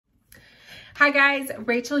Hi guys,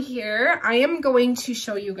 Rachel here. I am going to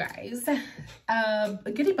show you guys a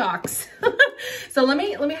goodie box. So let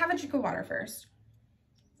me have a drink of water first.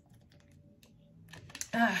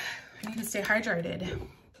 I need to stay hydrated.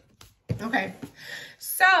 Okay,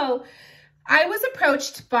 so I was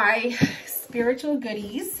approached by Spiritual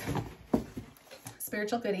Goodies,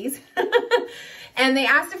 and they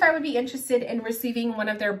asked if I would be interested in receiving one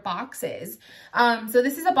of their boxes. So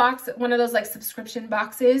this is a box, one of those like subscription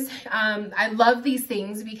boxes. I love these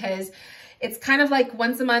things because it's kind of like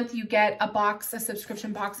once a month you get a box, a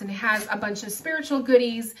subscription box, and it has a bunch of spiritual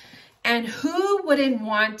goodies. And who wouldn't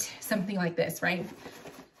want something like this, right?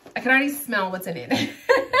 I can already smell what's in it.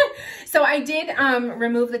 So I did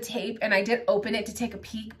remove the tape and I did open it to take a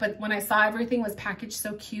peek, but when I saw everything was packaged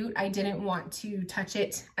so cute, I didn't want to touch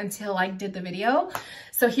it until I did the video.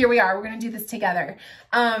 So here we are, we're gonna do this together.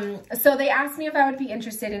 So they asked me if I would be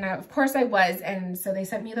interested, and of course I was, and so they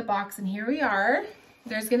sent me the box, and here we are.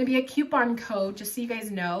 There's gonna be a coupon code, just so you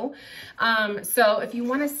guys know. So if you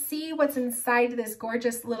wanna see what's inside this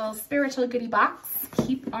gorgeous little spiritual goodie box,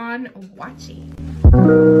 keep on watching.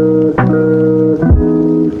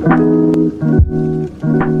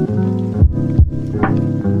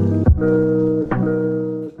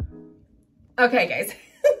 Okay guys,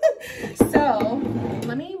 so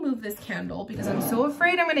let me move this candle because I'm so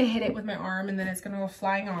afraid I'm gonna hit it with my arm and then it's gonna go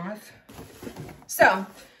flying off. So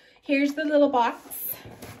here's the little box.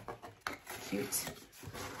 Cute.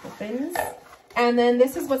 Opens. And then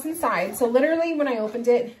this is what's inside. So literally when I opened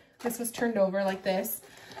it, this was turned over like this.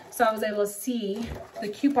 So I was able to see the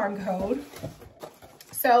coupon code.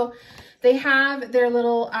 So they have their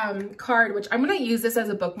little card, which I'm going to use this as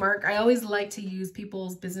a bookmark. I always like to use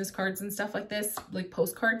people's business cards and stuff like this, like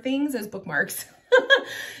postcard things, as bookmarks.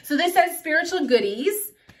 So this says Spiritual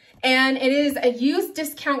Goodies, and it is a use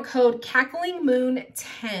discount code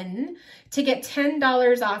CacklingMoon10 to get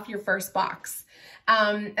 $10 off your first box.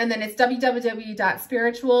 And then it's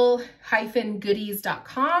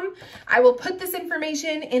www.spiritual-goodies.com. I will put this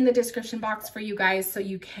information in the description box for you guys so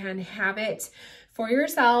you can have it for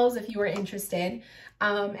yourselves if you are interested.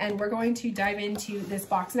 And we're going to dive into this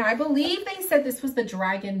box. Now, I believe they said this was the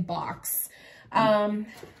dragon box.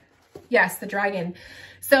 Yes, the dragon.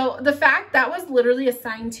 So the fact that was literally a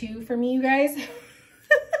sign too for me, you guys.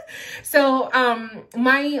 So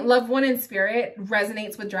my loved one in spirit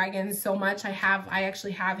resonates with dragons so much. I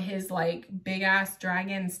actually have his like big ass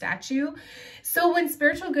dragon statue. So when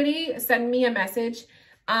Spiritual Goodie sent me a message,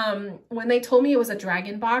 when they told me it was a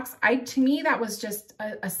dragon box, to me that was just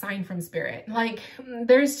a sign from spirit. Like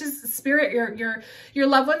there's just spirit, your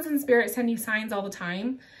loved ones in spirit send you signs all the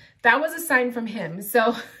time. That was a sign from him.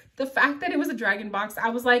 So the fact that it was a dragon box, I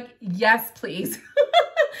was like, yes, please.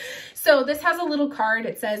 So this has a little card.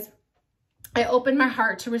 It says, I open my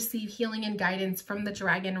heart to receive healing and guidance from the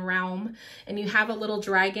dragon realm. And you have a little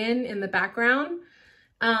dragon in the background.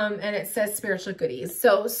 And it says Spiritual Goodies.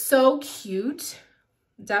 So cute.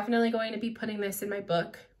 Definitely going to be putting this in my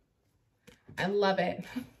book. I love it.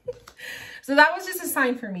 So that was just a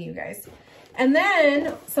sign for me, you guys. And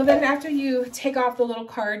then, so then after you take off the little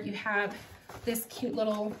card, you have this cute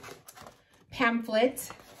little pamphlet.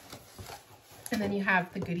 And then you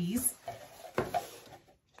have the goodies.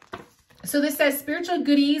 So this says Spiritual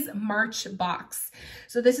Goodies March box.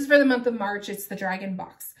 So this is for the month of March. It's the dragon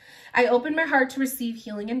box. I open my heart to receive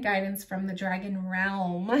healing and guidance from the dragon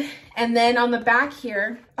realm. And then on the back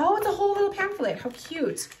here, oh, it's a whole little pamphlet. How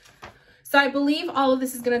cute. So I believe all of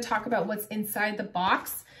this is going to talk about what's inside the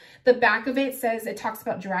box. The back of it says it talks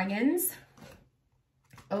about dragons.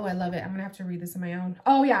 Oh, I love it. I'm going to have to read this on my own.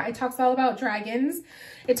 Oh yeah, it talks all about dragons.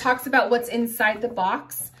 It talks about what's inside the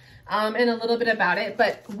box and a little bit about it,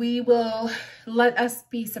 but we will let us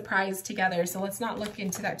be surprised together. So let's not look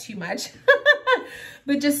into that too much.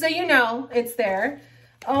 But just so you know, it's there.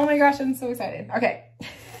 Oh my gosh, I'm so excited. Okay.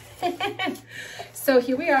 So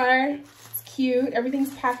here we are. It's cute.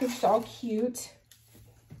 Everything's packaged all cute.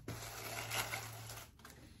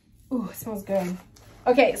 Ooh, it smells good.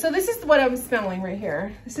 Okay, so this is what I'm smelling right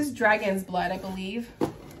here. This is dragon's blood, I believe.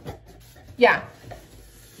 Yeah.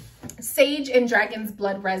 Sage and dragon's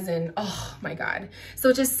blood resin. Oh my God. So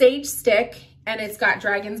it's a sage stick and it's got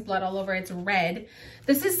dragon's blood all over. It's red.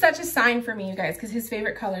 This is such a sign for me, you guys, because his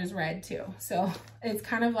favorite color is red too. So it's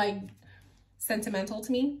kind of like sentimental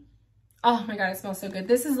to me. Oh my God, it smells so good.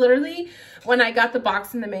 This is literally when I got the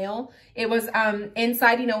box in the mail. It was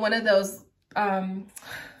inside, you know, one of those,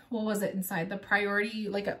 what was it inside? The priority,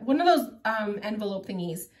 like one of those envelope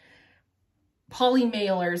thingies, poly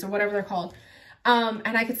mailers or whatever they're called.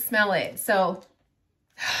 And I could smell it. So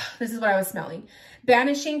This is what I was smelling.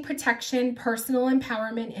 Banishing protection, personal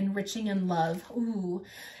empowerment, enriching and love. Ooh.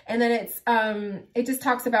 And then it's, it just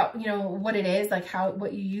talks about, you know, what it is, like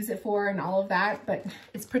what you use it for and all of that, but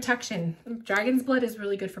it's protection. Dragon's blood is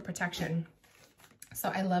really good for protection.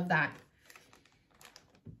 So I love that.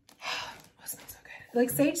 Oh, it smells so good.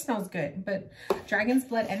 Like sage smells good, but dragon's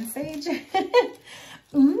blood and sage.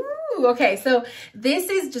 Ooh, okay. So this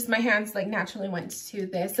is just, my hands like naturally went to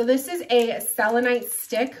this. So this is a selenite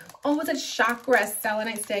stick. Oh, it's a chakra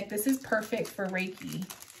selenite stick. This is perfect for Reiki,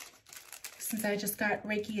 since I just got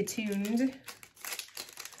Reiki attuned.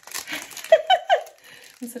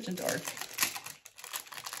 I'm such a dork.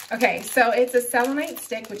 Okay, so it's a selenite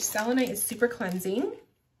stick, which selenite is super cleansing.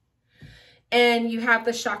 And you have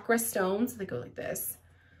the chakra stones. They go like this.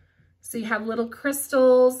 So you have little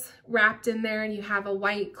crystals wrapped in there, and you have a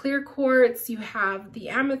white clear quartz. You have the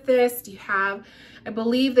amethyst. You have, I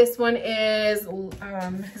believe this one is it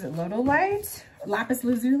Lodolite? Lapis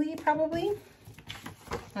lazuli, probably.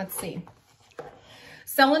 Let's see.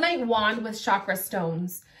 Selenite wand with chakra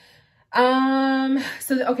stones.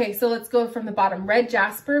 Okay, so let's go from the bottom. Red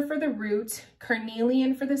jasper for the root,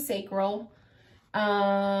 carnelian for the sacral,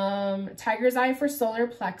 tiger's eye for solar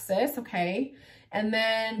plexus, okay. And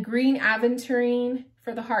then green aventurine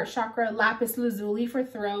for the heart chakra, lapis lazuli for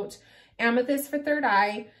throat, amethyst for third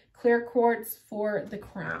eye, clear quartz for the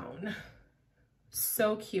crown.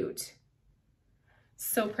 So cute.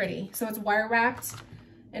 So pretty. So it's wire wrapped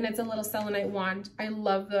and it's a little selenite wand. I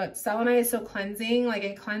love the selenite is so cleansing. Like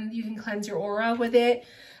you can cleanse your aura with it.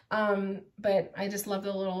 But I just love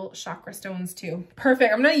the little chakra stones too.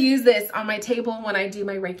 Perfect. I'm going to use this on my table when I do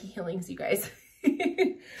my Reiki healings, you guys.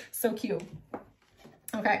 So cute.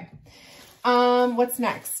 Okay. What's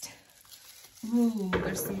next? Ooh,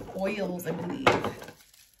 there's some oils, I believe.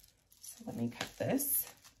 So let me cut this.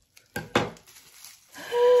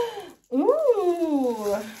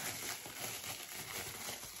 Ooh. I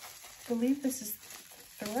believe this is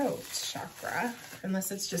throat chakra,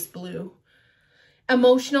 unless it's just blue.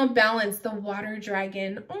 Emotional balance, the water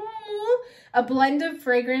dragon. Ooh, a blend of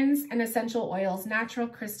fragrance and essential oils, natural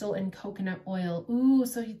crystal and coconut oil. Ooh,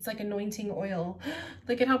 so it's like anointing oil.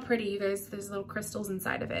 Look at how pretty, you guys. There's little crystals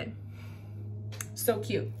inside of it. So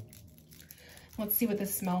cute. Let's see what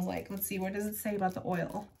this smells like. Let's see, what does it say about the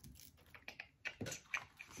oil?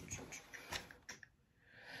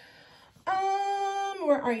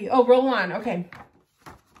 Where are you? Oh, roll on. Okay.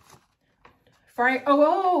 Fire.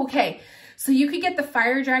 Oh, okay. So you could get the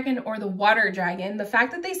fire dragon or the water dragon. The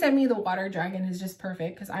fact that they sent me the water dragon is just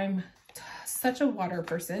perfect because I'm such a water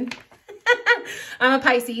person. I'm a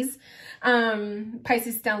Pisces,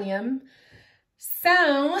 Pisces stellium.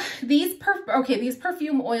 So these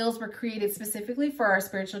perfume oils were created specifically for our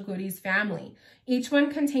spiritual goodies family. Each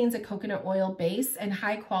one contains a coconut oil base and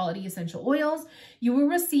high quality essential oils. You will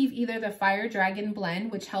receive either the Fire Dragon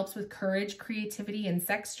blend, which helps with courage, creativity, and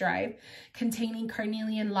sex drive, containing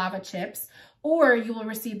carnelian lava chips, or you will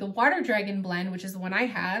receive the Water Dragon blend, which is the one I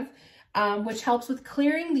have, which helps with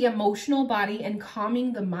clearing the emotional body and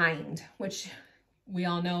calming the mind, which we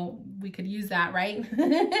all know we could use that, right?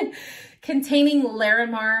 Containing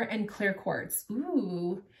Larimar and clear quartz.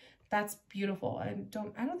 Ooh, that's beautiful. I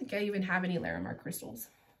don't think I even have any Larimar crystals.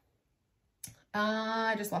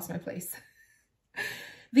 I just lost my place.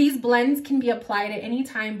 These blends can be applied at any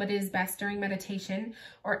time, but it is best during meditation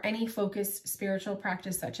or any focused spiritual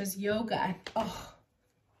practice such as yoga. Oh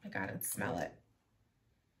my God, I smell it.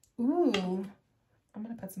 Ooh, I'm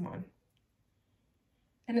gonna put some on.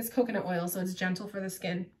 And it's coconut oil, so it's gentle for the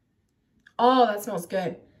skin. Oh, that smells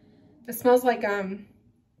good. It smells like,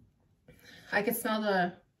 I could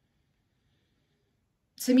smell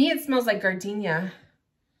to me, it smells like gardenia.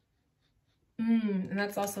 And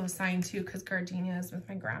that's also a sign too, because gardenia is with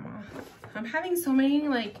my grandma. I'm having so many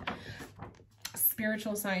like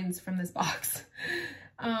spiritual signs from this box.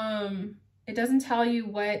 It doesn't tell you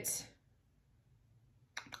what,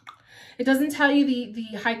 it doesn't tell you the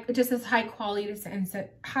high, it just says high quality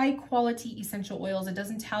essential oils. It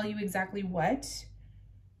doesn't tell you exactly what,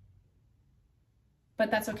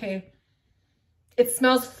 but that's okay. It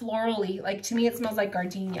smells florally. Like to me, it smells like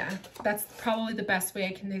gardenia. That's probably the best way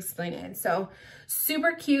I can explain it. So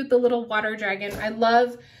super cute, the little water dragon. I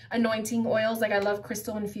love anointing oils. Like I love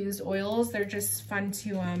crystal infused oils. They're just fun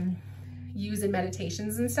to use in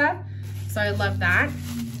meditations and stuff. So I love that.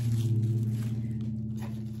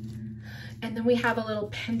 And then we have a little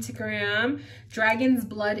pentagram, dragon's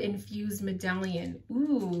blood infused medallion.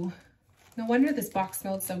 Ooh, no wonder this box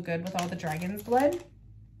smelled so good with all the dragon's blood.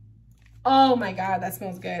 Oh my God, that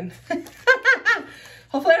smells good.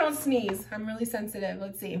 Hopefully I don't sneeze. I'm really sensitive.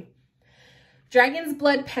 Let's see. Dragon's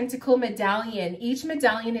Blood Pentacle Medallion. Each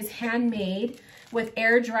medallion is handmade with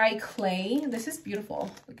air dry clay. This is beautiful.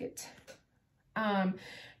 Look at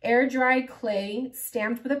air dry clay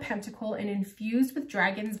stamped with a pentacle and infused with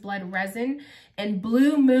dragon's blood resin and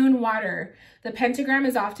blue moon water. The pentagram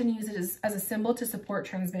is often used as a symbol to support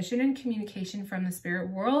transmission and communication from the spirit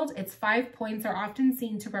world. Its 5 points are often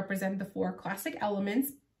seen to represent the 4 classic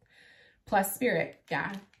elements plus spirit.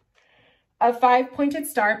 Yeah. A 5-pointed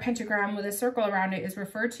star pentagram with a circle around it is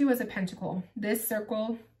referred to as a pentacle. This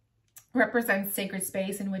circle represents sacred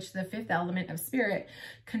space in which the 5th element of spirit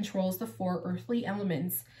controls the 4 earthly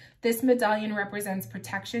elements. This medallion represents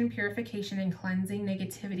protection, purification, and cleansing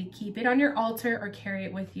negativity. Keep it on your altar or carry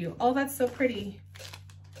it with you. Oh, that's so pretty.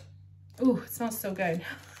 Ooh, it smells so good.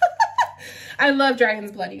 I love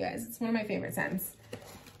dragon's blood, you guys. It's one of my favorite scents.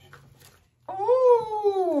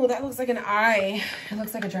 Oh, that looks like an eye. It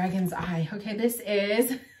looks like a dragon's eye. Okay, this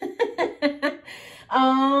is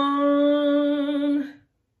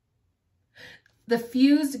the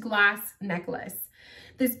fused glass necklace.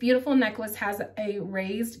 This beautiful necklace has a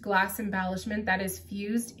raised glass embellishment that is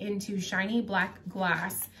fused into shiny black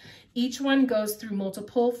glass. Each one goes through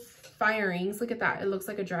multiple firings. Look at that. It looks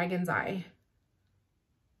like a dragon's eye.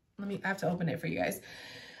 I have to open it for you guys.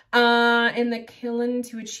 In the kiln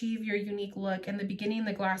to achieve your unique look. In the beginning,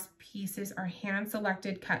 the glass pieces are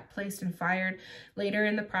hand-selected, cut, placed, and fired. Later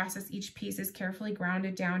in the process, each piece is carefully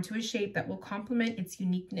grounded down to a shape that will complement its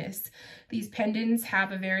uniqueness. These pendants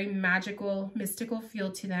have a very magical, mystical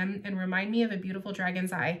feel to them and remind me of a beautiful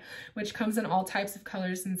dragon's eye, which comes in all types of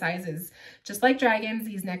colors and sizes. Just like dragons,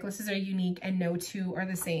 these necklaces are unique and no two are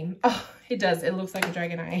the same. Oh, it does. It looks like a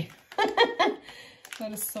dragon eye.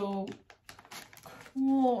 That is so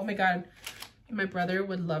cool. Oh my God. My brother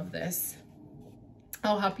would love this.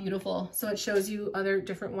 Oh, how beautiful. So it shows you other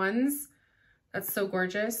different ones. That's so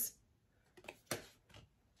gorgeous.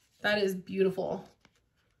 That is beautiful.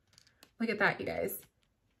 Look at that, you guys.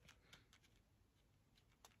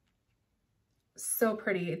 So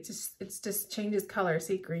pretty. It just changes color.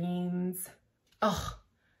 See, greens. Oh,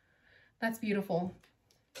 that's beautiful.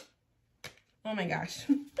 Oh my gosh.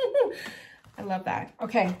 I love that.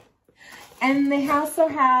 Okay. And they also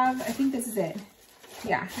have, I think this is it.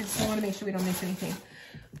 Yeah, I just want to make sure we don't miss anything.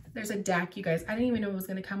 There's a deck, you guys. I didn't even know it was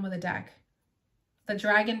going to come with a deck. The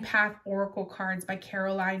Dragon Path Oracle cards by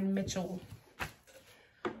Caroline Mitchell.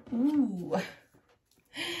 Ooh.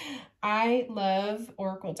 I love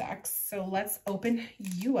Oracle decks. So let's open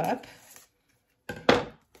you up. Oh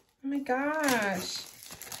my gosh.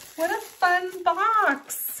 What a fun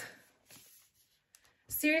box.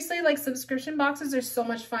 Seriously, like subscription boxes are so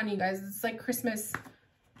much fun, you guys. It's like Christmas,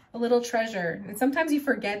 a little treasure. And sometimes you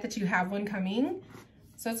forget that you have one coming.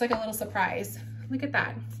 So it's like a little surprise. Look at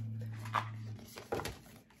that.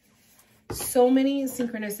 So many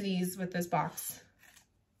synchronicities with this box.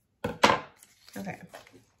 Okay.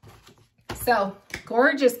 So,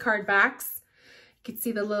 gorgeous card backs. You can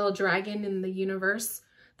see the little dragon in the universe,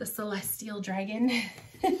 the celestial dragon.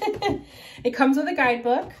 It comes with a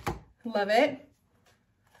guidebook. Love it.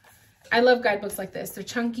 I love guidebooks like this. They're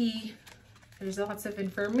chunky. There's lots of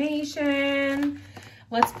information.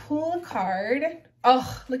 Let's pull a card.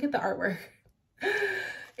 Oh, look at the artwork.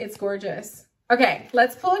 It's gorgeous. Okay,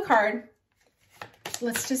 let's pull a card.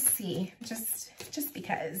 Let's just see, just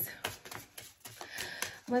because.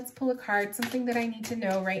 Let's pull a card, something that I need to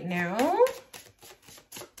know right now.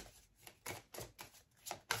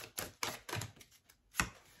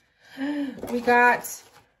 We got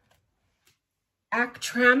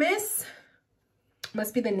Actramis,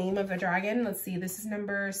 must be the name of a dragon. Let's see, this is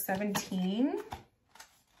number 17.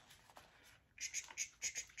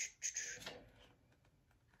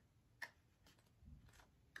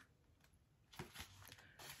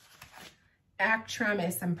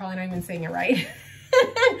 Actramis, I'm probably not even saying it right.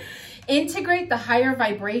 Integrate the higher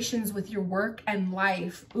vibrations with your work and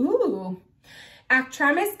life. Ooh.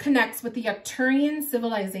 Actramis connects with the Arcturian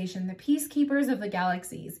civilization, the peacekeepers of the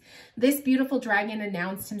galaxies. This beautiful dragon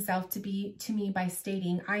announced himself to me by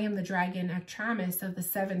stating, I am the dragon Actramis of the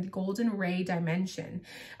 7th golden ray dimension.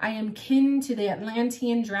 I am kin to the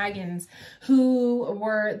Atlantean dragons who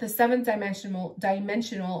were the 7th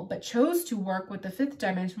dimensional, but chose to work with the 5th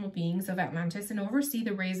dimensional beings of Atlantis and oversee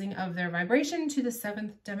the raising of their vibration to the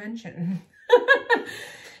 7th dimension.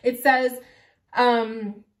 It says,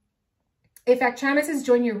 if Actramis has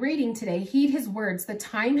joined your reading today, heed his words. The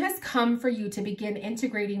time has come for you to begin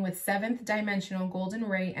integrating with 7th dimensional golden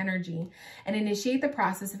ray energy and initiate the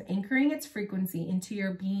process of anchoring its frequency into your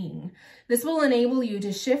being. This will enable you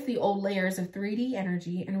to shift the old layers of 3D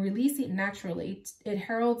energy and release it naturally. It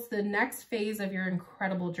heralds the next phase of your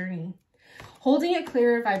incredible journey. Holding a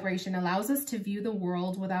clearer vibration allows us to view the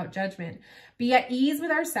world without judgment. Be at ease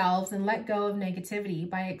with ourselves and let go of negativity.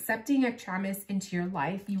 By accepting Ektramus into your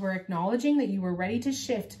life, you are acknowledging that you are ready to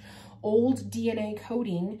shift old DNA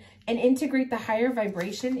coding and integrate the higher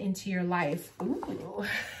vibration into your life. Ooh,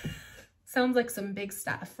 sounds like some big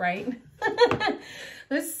stuff, right?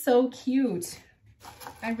 This is so cute.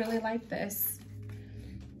 I really like this.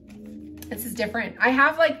 This is different. I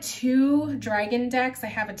have like 2 dragon decks. I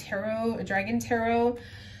have a dragon tarot,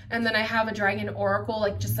 and then I have a dragon oracle,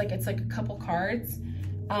 like just like it's like a couple cards.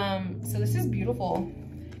 So this is beautiful.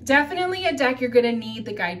 Definitely a deck you're gonna need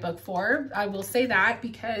the guidebook for. I will say that,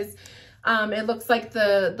 because it looks like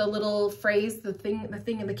the little phrase,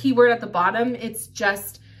 the keyword at the bottom, it's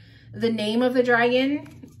just the name of the dragon.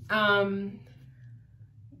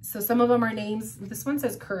 So some of them are names. This one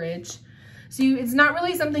says courage. So it's not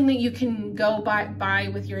really something that you can go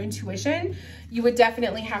by with your intuition. You would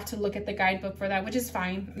definitely have to look at the guidebook for that, which is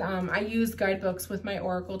fine. I use guidebooks with my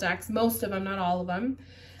oracle decks, most of them, not all of them.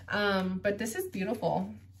 But this is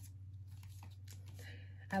beautiful.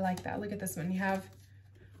 I like that. Look at this one. You have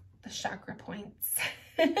the chakra points.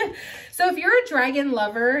 So if you're a dragon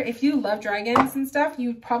lover, if you love dragons and stuff,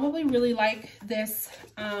 you'd probably really like this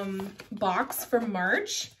box from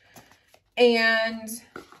March. And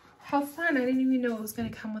how fun. I didn't even know it was going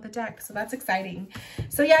to come with a deck. So that's exciting.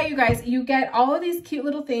 So yeah, you guys, you get all of these cute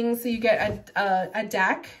little things. So you get a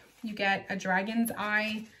deck. You get a dragon's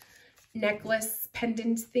eye necklace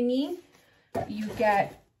pendant thingy. You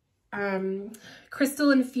get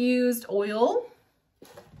crystal infused oil.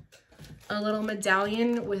 A little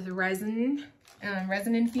medallion with resin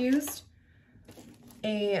infused.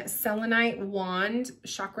 A selenite wand,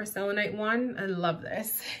 chakra selenite wand. I love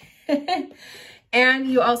this. And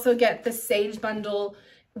you also get the sage bundle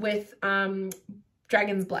with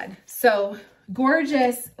dragon's blood. So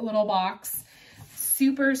gorgeous little box.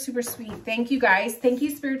 Super, super sweet. Thank you guys. Thank you,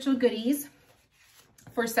 Spiritual Goodies,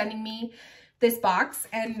 for sending me this box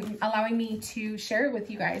and allowing me to share it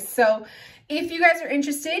with you guys. So if you guys are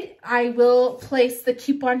interested, I will place the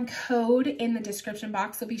coupon code in the description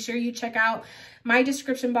box. So be sure you check out my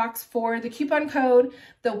description box for the coupon code,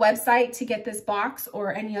 the website to get this box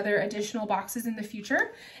or any other additional boxes in the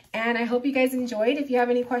future. And I hope you guys enjoyed. If you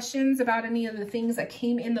have any questions about any of the things that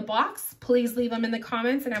came in the box, please leave them in the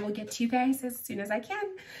comments and I will get to you guys as soon as I can.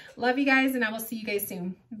 Love you guys, and I will see you guys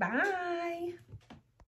soon. Bye.